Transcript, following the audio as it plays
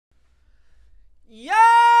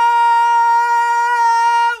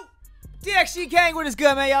DXG gang, what is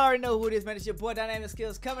good, man? Y'all already know who it is, man. It's your boy Dynamic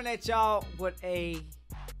Skills coming at y'all with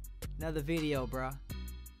another video, bro.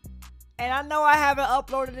 And I know I haven't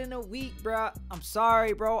uploaded in a week, bro. I'm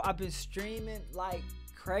sorry, bro. I've been streaming like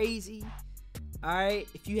crazy. Alright,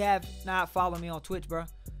 if you have not followed me on Twitch, bro,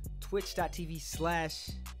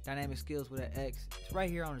 twitch.tv/Dynamic Skills with an X. It's right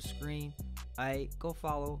here on the screen. Alright, go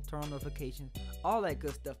follow, turn on notifications, all that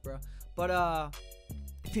good stuff, bro. But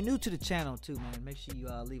if you're new to the channel too, man, make sure you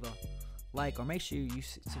leave a like or make sure you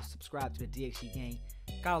subscribe to the DXG gang.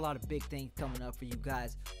 Got a lot of big things coming up for you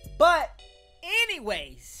guys. But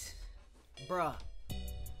anyways, bruh,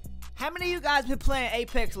 how many of you guys been playing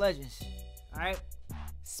Apex Legends? Alright,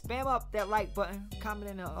 spam up that like button,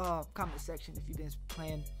 comment in the comment section if you've been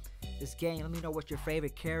playing this game. Let me know what your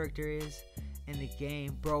favorite character is in the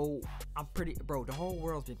game, bro. The whole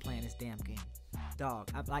world's been playing this damn game, dog.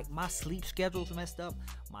 I'm like, my sleep schedule's messed up,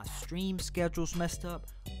 my stream schedule's messed up,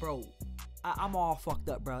 bro. I'm all fucked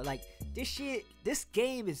up, bro. Like, this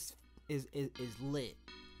game is lit.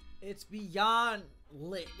 It's beyond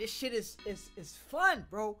lit. This shit is fun,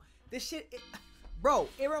 bro. This shit, bro,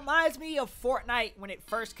 it reminds me of Fortnite when it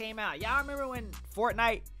first came out. Y'all remember when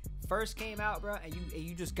Fortnite first came out, bro, and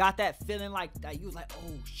you just got that feeling like that you was like,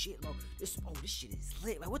 oh shit, bro, this shit is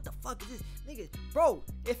lit. Like, what the fuck is this, nigga, bro?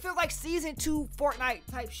 It feels like season 2 Fortnite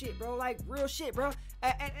type shit, bro. Like real shit, bro.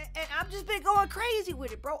 And I've just been going crazy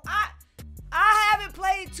with it, bro. I haven't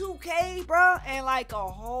played 2K, bro, in like a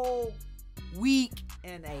whole week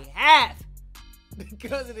and a half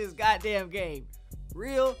because of this goddamn game.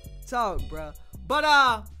 Real talk, bro. But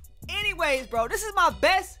anyways, bro, this is my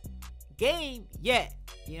best game yet.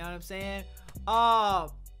 You know what I'm saying? I'm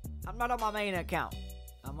not on my main account.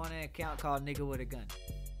 I'm on an account called Nigga with a Gun.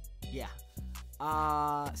 Yeah.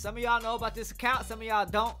 Some of y'all know about this account. Some of y'all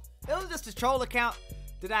don't. It was just a troll account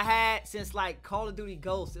that I had since like Call of Duty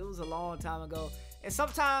Ghosts. It was a long time ago. And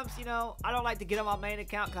sometimes, you know, I don't like to get on my main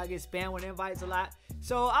account because I get spammed with invites a lot.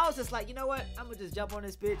 So I was just like, you know what? I'm going to just jump on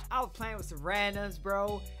this bitch. I was playing with some randoms,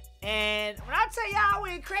 bro. And when I tell y'all I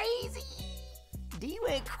went crazy, D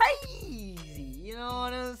went crazy. You know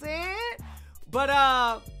what I'm saying? But,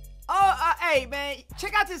 hey, man,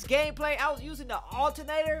 check out this gameplay. I was using the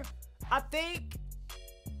alternator. I think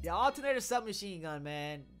the alternator submachine gun,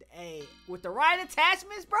 man. Hey, with the right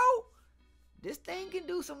attachments, bro, this thing can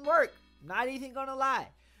do some work. Not even gonna lie.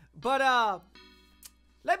 But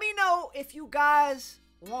let me know if you guys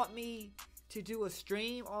want me to do a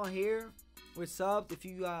stream on here with subs. If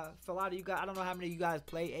you for a lot of you guys, I don't know how many of you guys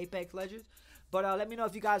play Apex Legends, but let me know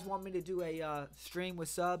if you guys want me to do a stream with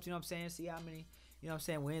subs. You know what I'm saying? See how many, you know what I'm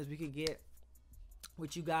saying, wins we could get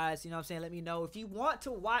with you guys. You know what I'm saying? Let me know if you want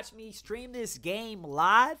to watch me stream this game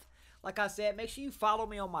live. Like I said, make sure you follow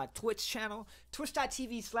me on my Twitch channel,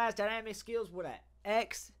 twitch.tv/Dynamic Skills with an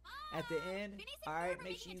X at the end. Alright,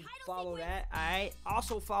 make sure you follow that. Alright,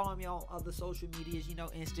 also follow me on other social medias, you know,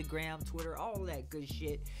 Instagram, Twitter, all that good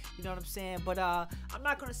shit. You know what I'm saying? But I'm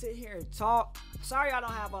not gonna sit here and talk. Sorry I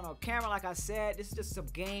don't have on a camera. Like I said, this is just some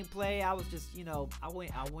gameplay. I was just, you know, I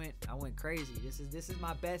went crazy. This is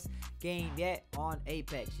my best game yet on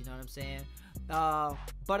Apex. You know what I'm saying?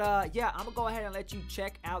 Yeah, I'm gonna go ahead and let you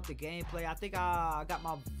check out the gameplay. I think I got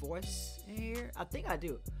my voice in here. I think I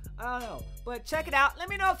do. I don't know, but check it out. Let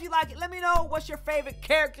me know if you like it. Let me know what's your favorite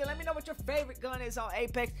character. Let me know what your favorite gun is on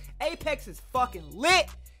Apex. Apex is fucking lit.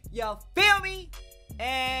 You feel me?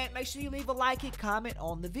 And make sure you leave a like and comment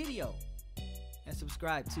on the video. And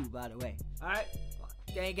subscribe too, by the way. Alright?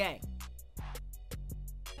 Gang gang.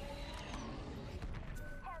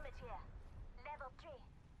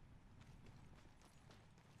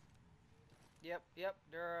 Yep,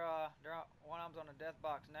 they're one of them's on the death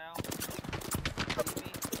box now.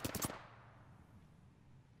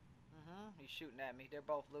 He's shooting at me. They're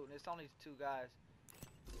both looting. It's only 2 guys.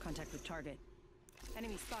 Contact with target.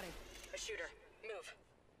 Enemy spotted. A shooter. Move.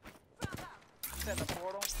 Set the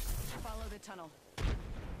portal. Follow the tunnel.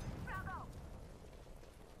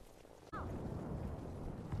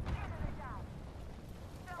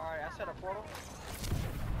 Alright, I set a portal.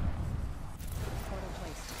 Portal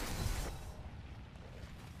placed.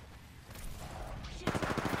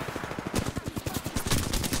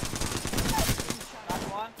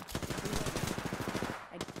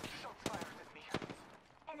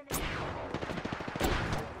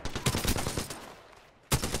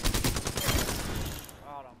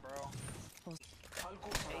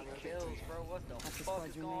 What the fuck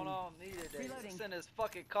is going on with me today? Send this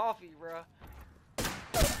fucking coffee, bro.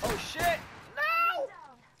 Oh shit! No!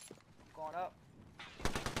 Going up.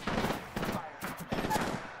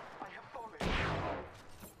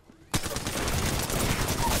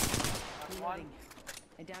 Reloading.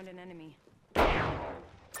 I downed an enemy.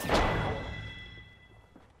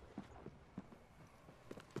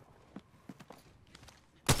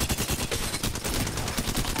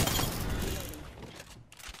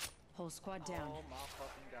 squad down. Oh my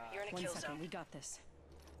fucking god. You're in a 1 kill second, zone. we got this.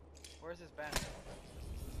 Where's this banner?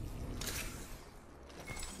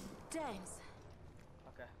 James.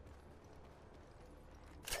 Okay.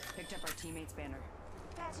 Picked up our teammate's banner.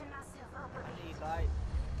 Patching myself up I again. need light.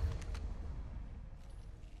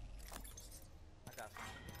 I got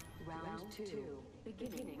some. Round 2.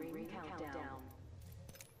 Beginning ring countdown.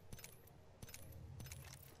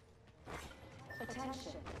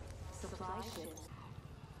 Attention. Supply ship.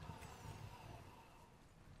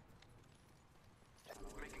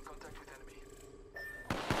 Making contact with enemy.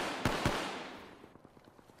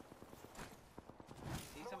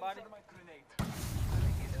 See somebody? Thermite grenade.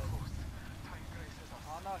 Ring is close. Time graces us.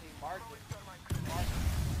 Oh no, he marked it. Thermite grenade. Marked it.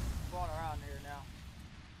 I'm going around here now.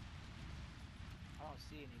 I don't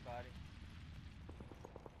see anybody.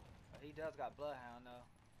 But he does got bloodhound though.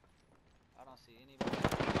 I don't see anybody.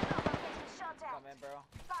 Shot Come at. in, bro.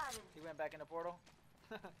 Firing. He went back in the portal.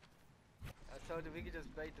 I told you we could just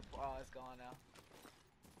bait the. Oh, it's gone now.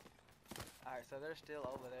 All right, so they're still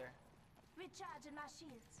over there. Recharging my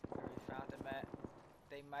shields. Where we found them at.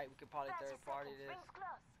 They might. We could probably 30 third party seconds. this. Rings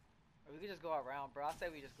close. Or we could just go around, bro. I say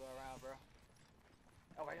we just go around, bro.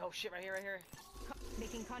 Oh wait, oh shit, right here, right here.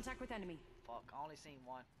 Making contact with enemy. Fuck, I only seen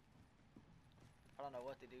one. I don't know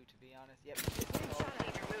what to do, to be honest. Yep.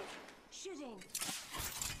 Need your move. Shooting.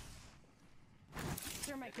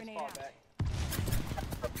 Thermite Just grenade fall out. back.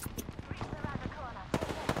 Rings around the corner.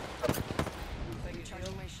 Take your Charging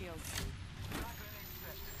shield. my shields.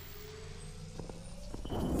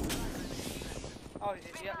 Oh,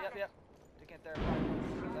 yep. They can third party.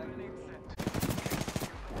 Grenade set.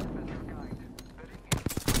 Better guide. The ring is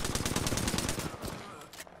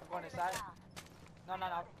I'm going inside. No. I'm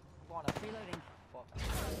going up. Reloading. Fuck.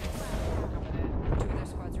 Coming in. 2 of their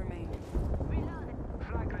squads remain. Reloading.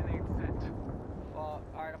 flag grenade set. Fuck.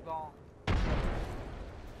 Alright, I'm gone.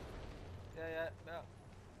 Yeah.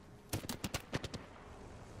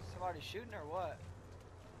 Somebody shooting or what?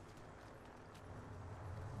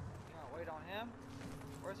 You gonna wait on him?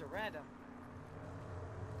 Where's the random?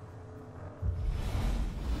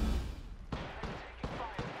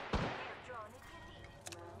 Drone if you need it.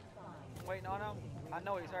 I'm waiting on him. I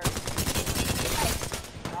know he's hurt.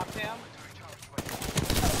 Knocked him.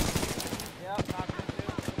 Yep, knocked him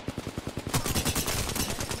too.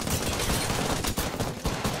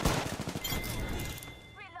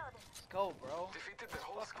 Reloading. Let's go, bro. Defeated the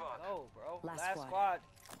whole squad. Go, bro. Last squad. squad.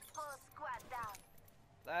 Whole squad down.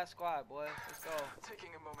 Last squad, boys. Let's go.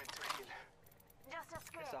 Taking a moment to heal. Just a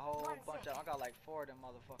scrape. It's a whole 1 bunch second. of. I got like 4 of them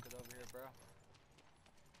motherfuckers over here, bro.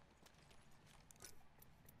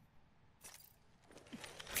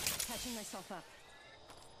 Catching myself up.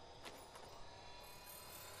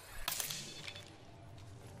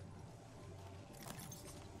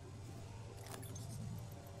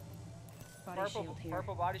 Body shield here.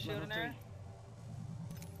 Purple body shield Level in there.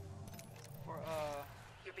 3. For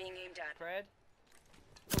You're being aimed at. Fred.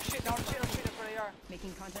 Oh shit! No shit! That's where they are.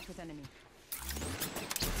 Making contact with enemy.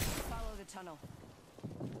 Follow the tunnel.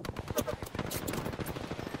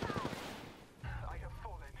 I have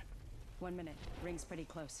fallen. 1 minute. Ring's pretty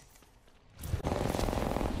close.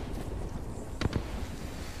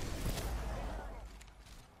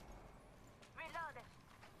 Reloading.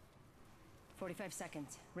 45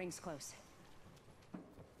 seconds. Ring's close.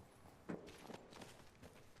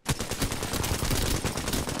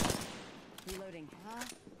 Reloading.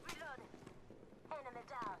 Reloading. Enemy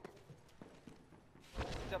down.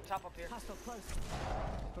 He's up top up here. Hostile close.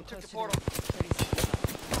 We're Took close the to portal. 30 seconds.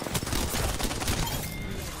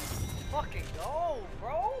 Fucking go,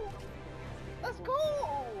 bro. Let's go.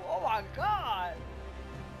 Oh my god.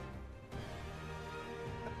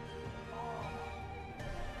 Oh.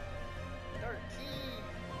 13.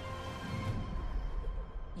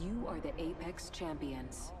 You are the Apex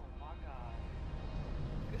champions. Oh my god.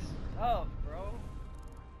 Good stuff, bro.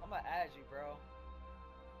 I'm gonna add you, bro.